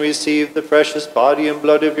baptism and received the precious body and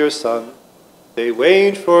blood of your Son. They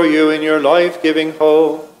wait for you in your life-giving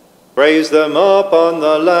hope. Raise them up on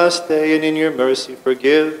the last day, and in your mercy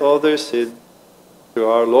forgive all their sins. Through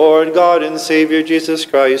our Lord God and Savior Jesus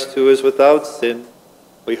Christ, who is without sin,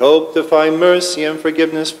 we hope to find mercy and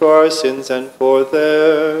forgiveness for our sins and for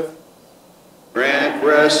theirs. Grant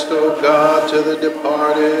rest, O God, to the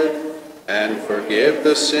departed, and forgive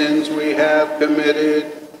the sins we have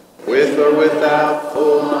committed, with or without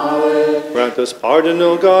full knowledge. Grant us pardon,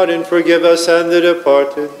 O God, and forgive us and the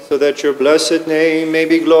departed, so that your blessed name may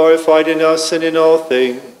be glorified in us and in all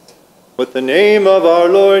things. With the name of our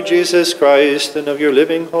Lord Jesus Christ and of your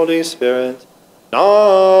living Holy Spirit,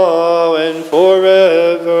 now and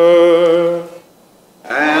forever.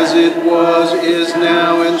 As it was, is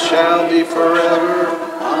now, and shall be forever.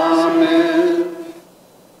 Amen.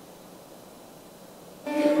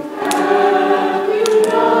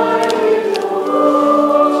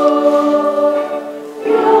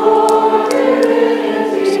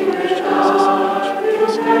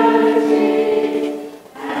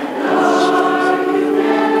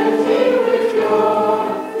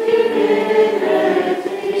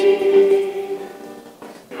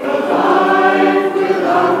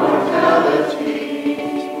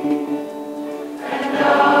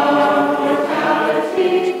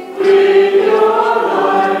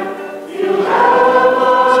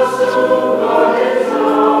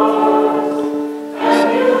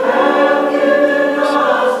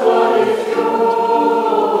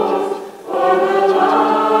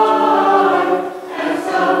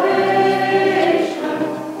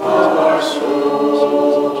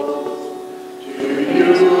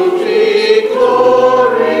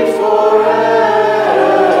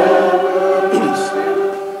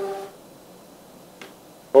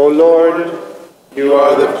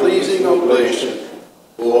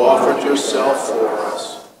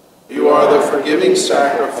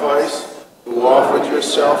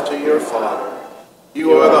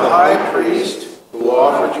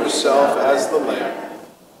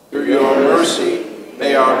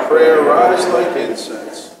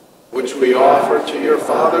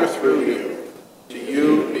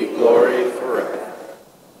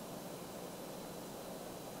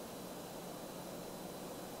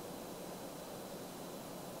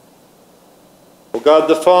 God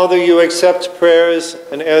the Father, you accept prayers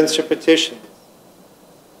and answer petitions.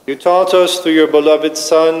 You taught us through your beloved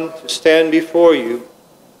Son to stand before you,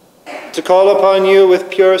 to call upon you with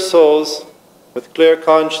pure souls, with clear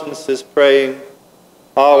consciences, praying,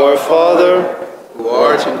 Our Father, who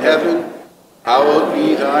art in heaven, hallowed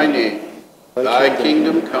be thy name. Thy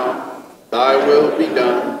kingdom come, thy will be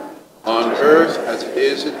done, on earth as it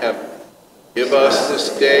is in heaven. Give us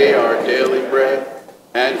this day our daily bread,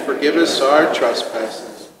 and forgive us our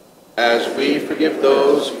trespasses, as we forgive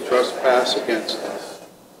those who trespass against us.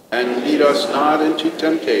 And lead us not into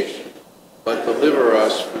temptation, but deliver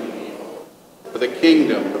us from evil. For the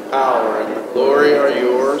kingdom, the power, and the glory are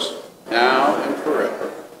yours, now and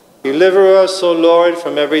forever. Deliver us, O Lord,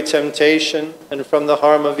 from every temptation and from the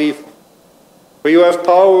harm of evil. For you have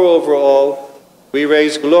power over all. We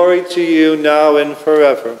raise glory to you now and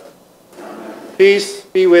forever. Amen. Peace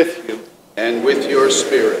be with you. And with your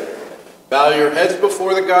spirit. Bow your heads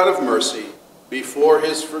before the God of mercy, before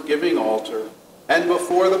his forgiving altar, and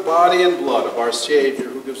before the body and blood of our Savior,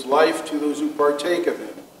 who gives life to those who partake of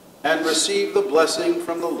him, and receive the blessing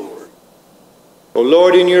from the Lord. O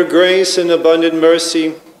Lord, in your grace and abundant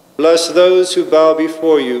mercy, bless those who bow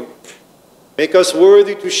before you. Make us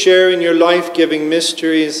worthy to share in your life-giving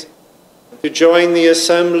mysteries, and to join the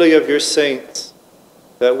assembly of your saints,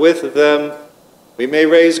 that with them we may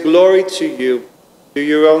raise glory to you, to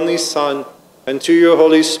your only Son, and to your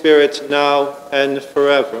Holy Spirit, now and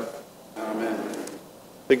forever. Amen.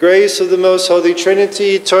 The grace of the most holy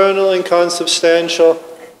Trinity, eternal and consubstantial,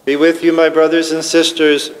 be with you, my brothers and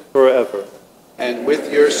sisters, forever. And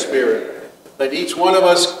with your spirit. Let each one of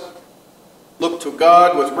us look to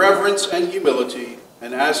God with reverence and humility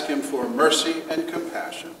and ask him for mercy and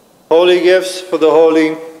compassion. Holy gifts for the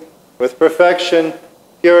holy, with perfection,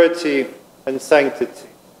 purity, and sanctity.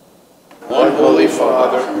 One Holy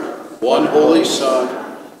Father, one Holy Son,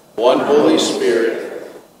 one Holy Spirit,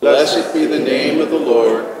 blessed be the name of the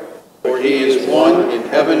Lord, for he is one in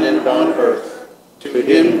heaven and on earth. To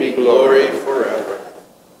him be glory forever.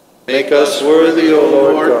 Make us worthy, O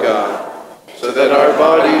Lord God, so that our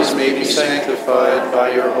bodies may be sanctified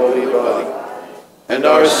by your holy body, and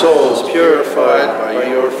our souls purified by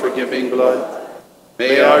your forgiving blood.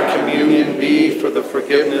 May our communion be for the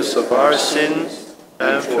forgiveness of our sins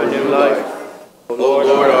and for new life. O Lord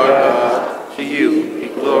our God, to you be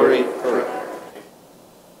glory forever.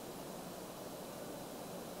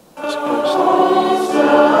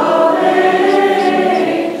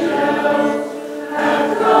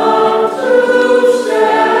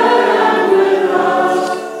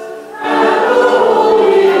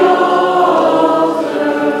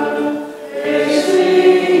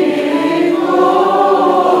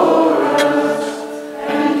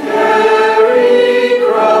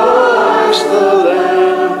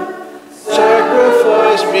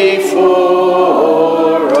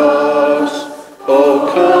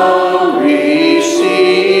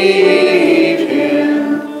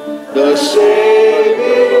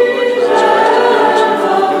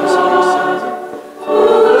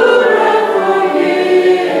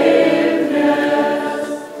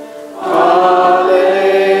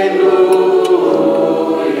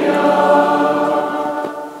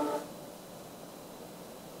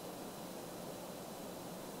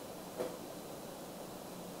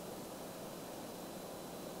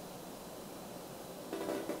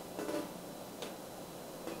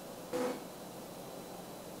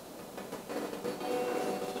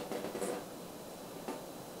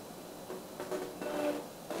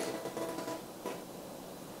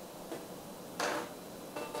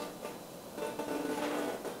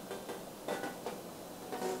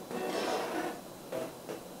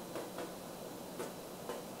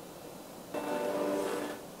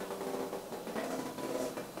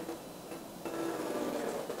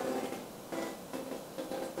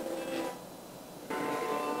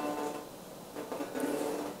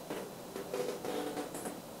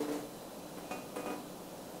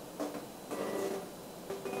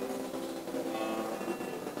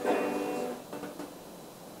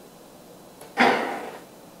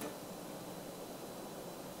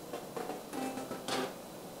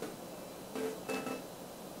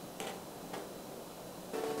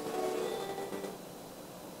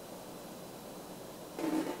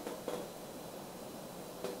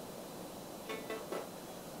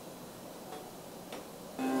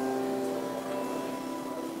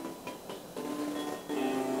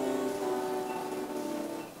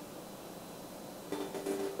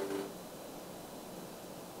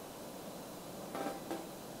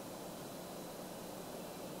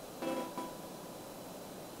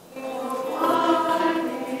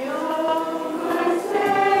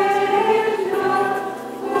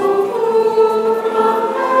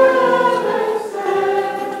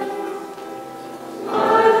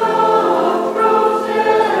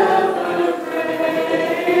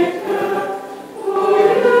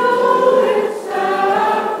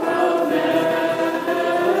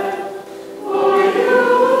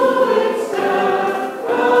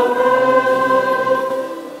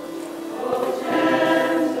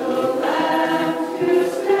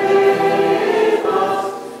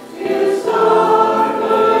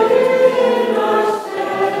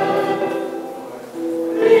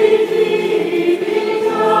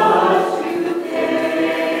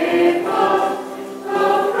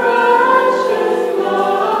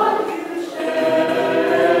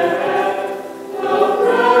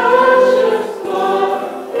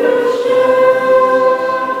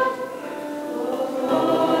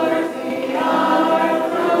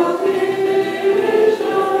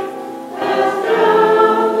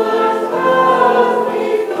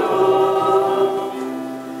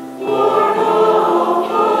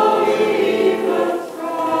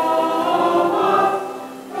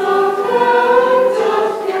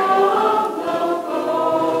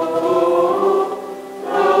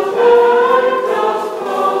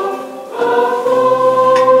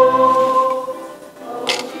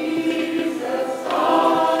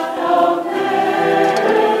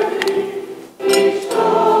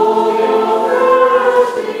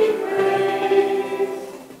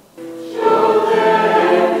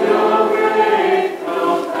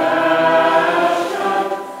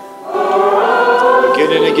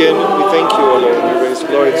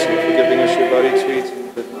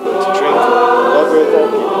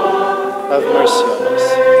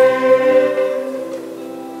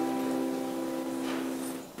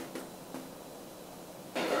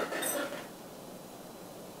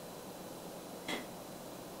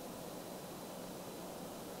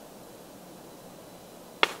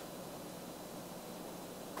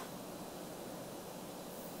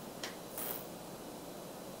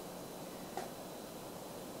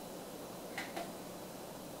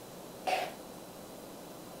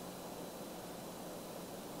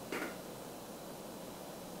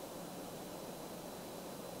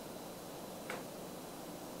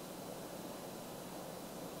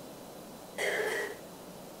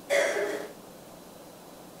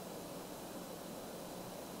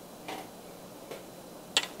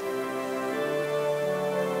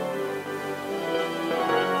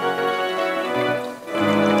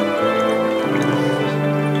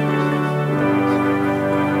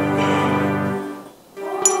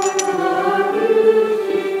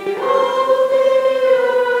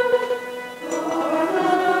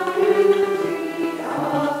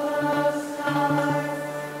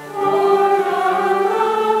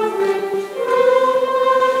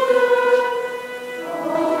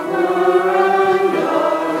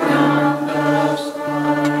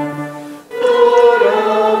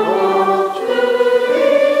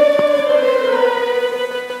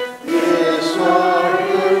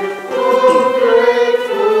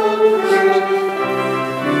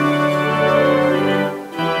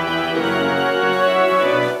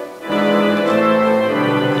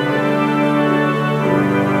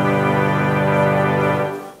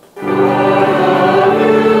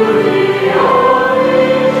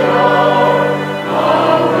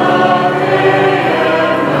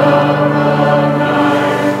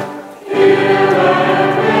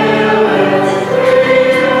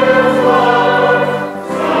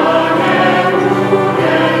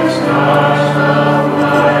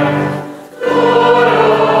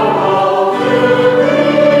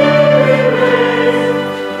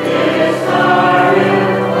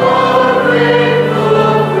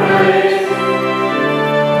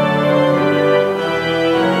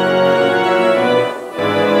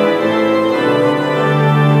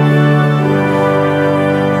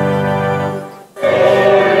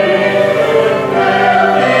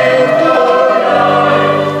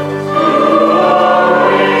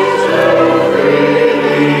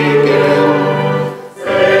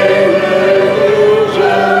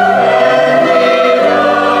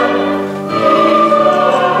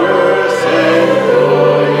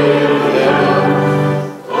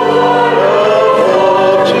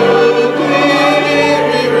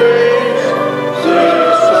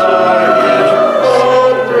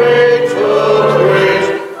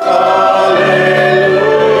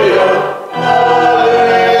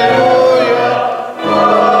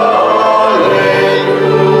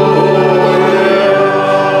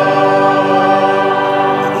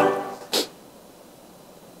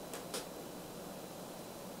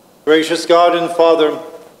 Gracious God and Father,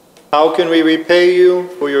 how can we repay you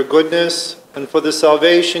for your goodness and for the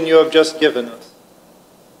salvation you have just given us?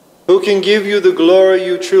 Who can give you the glory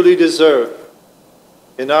you truly deserve?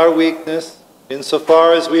 In our weakness,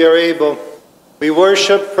 insofar as we are able, we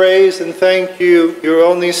worship, praise, and thank you, your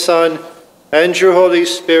only Son, and your Holy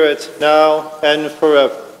Spirit, now and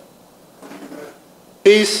forever.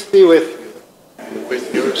 Peace be with you. And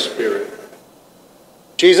with your spirit.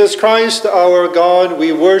 Jesus Christ, our God,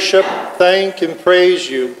 we worship, thank, and praise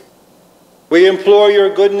you. We implore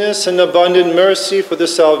your goodness and abundant mercy for the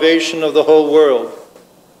salvation of the whole world,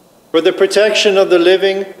 for the protection of the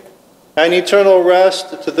living and eternal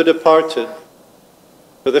rest to the departed,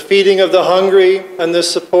 for the feeding of the hungry and the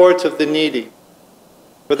support of the needy,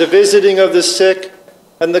 for the visiting of the sick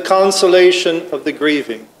and the consolation of the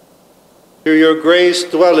grieving. Through your grace,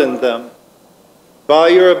 dwell in them. By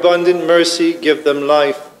your abundant mercy, give them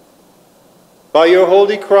life. By your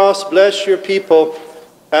holy cross, bless your people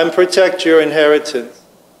and protect your inheritance.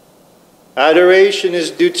 Adoration is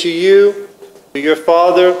due to you, to your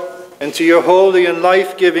Father, and to your holy and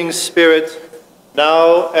life-giving Spirit,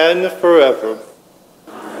 now and forever.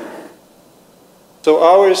 So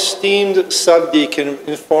our esteemed subdeacon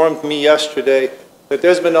informed me yesterday that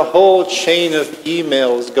there's been a whole chain of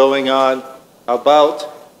emails going on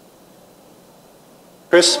about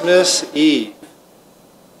Christmas Eve.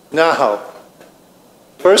 Now,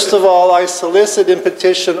 first of all, I solicit and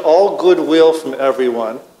petition all goodwill from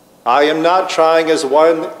everyone. I am not trying, as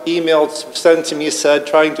one email sent to me said,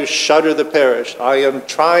 trying to shutter the parish. I am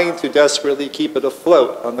trying to desperately keep it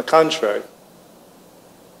afloat, on the contrary.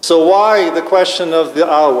 So why the question of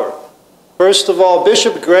the hour? First of all,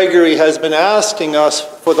 Bishop Gregory has been asking us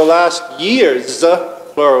for the last years,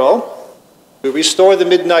 plural, to restore the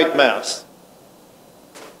midnight mass.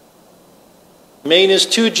 Maine is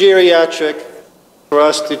too geriatric for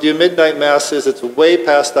us to do midnight masses. It's way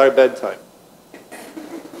past our bedtime.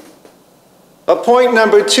 Point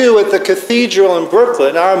number two, at the cathedral in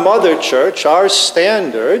Brooklyn, our mother church, our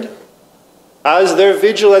standard, has their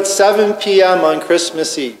vigil at 7 p.m. on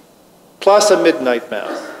Christmas Eve, plus a midnight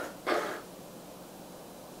mass.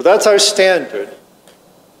 So that's our standard.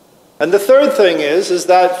 And the third thing is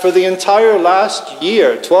that for the entire last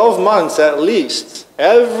year, 12 months at least,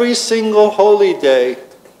 every single holy day,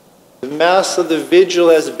 the Mass of the Vigil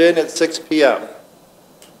has been at 6 p.m.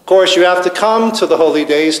 Of course, you have to come to the holy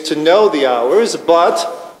days to know the hours,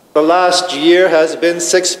 but the last year has been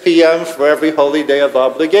 6 p.m. for every holy day of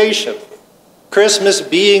obligation. Christmas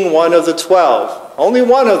being one of the 12. Only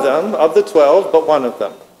one of them, of the 12, but one of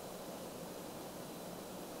them.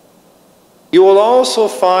 You will also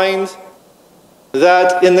find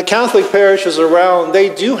that in the Catholic parishes around,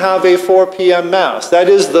 they do have a 4 p.m. Mass. That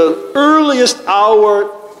is the earliest hour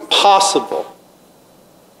possible.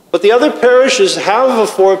 But the other parishes have a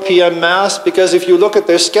 4 p.m. Mass because if you look at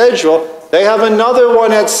their schedule, they have another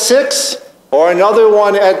one at 6 or another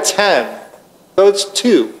one at 10. So it's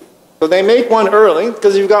 2. So they make one early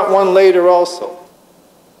because you've got one later also.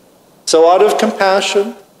 So out of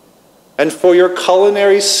compassion and for your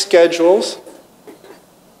culinary schedules,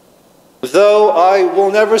 though I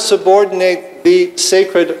will never subordinate the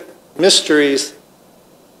sacred mysteries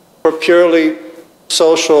for purely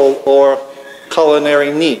social or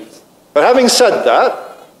culinary needs. But having said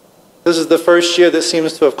that, this is the first year that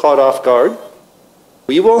seems to have caught off guard.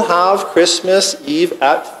 We will have Christmas Eve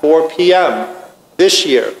at 4 p.m. this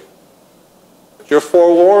year. You're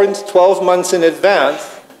forewarned 12 months in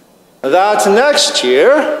advance that next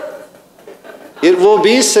year it will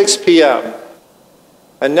be 6 p.m.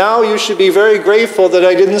 And now you should be very grateful that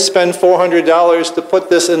I didn't spend $400 to put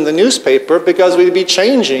this in the newspaper because we'd be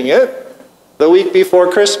changing it the week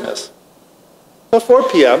before Christmas. So 4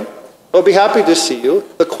 p.m., we'll be happy to see you.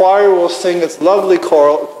 The choir will sing its lovely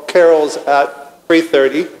carols at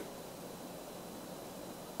 3:30.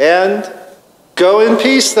 And go in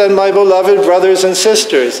peace then, my beloved brothers and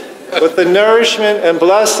sisters, with the nourishment and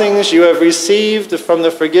blessings you have received from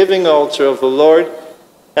the forgiving altar of the Lord.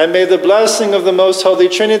 And may the blessing of the Most Holy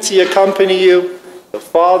Trinity accompany you, the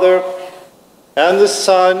Father, and the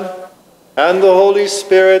Son, and the Holy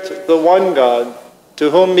Spirit, the one God, to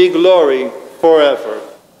whom be glory forever.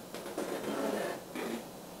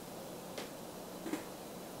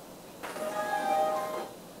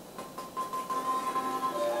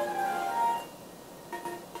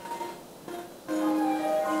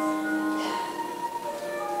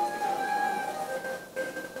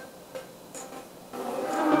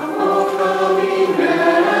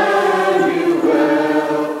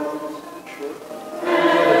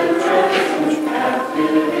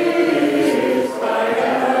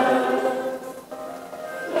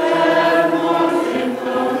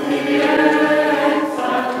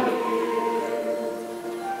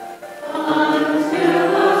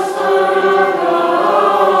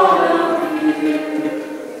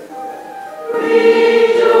 be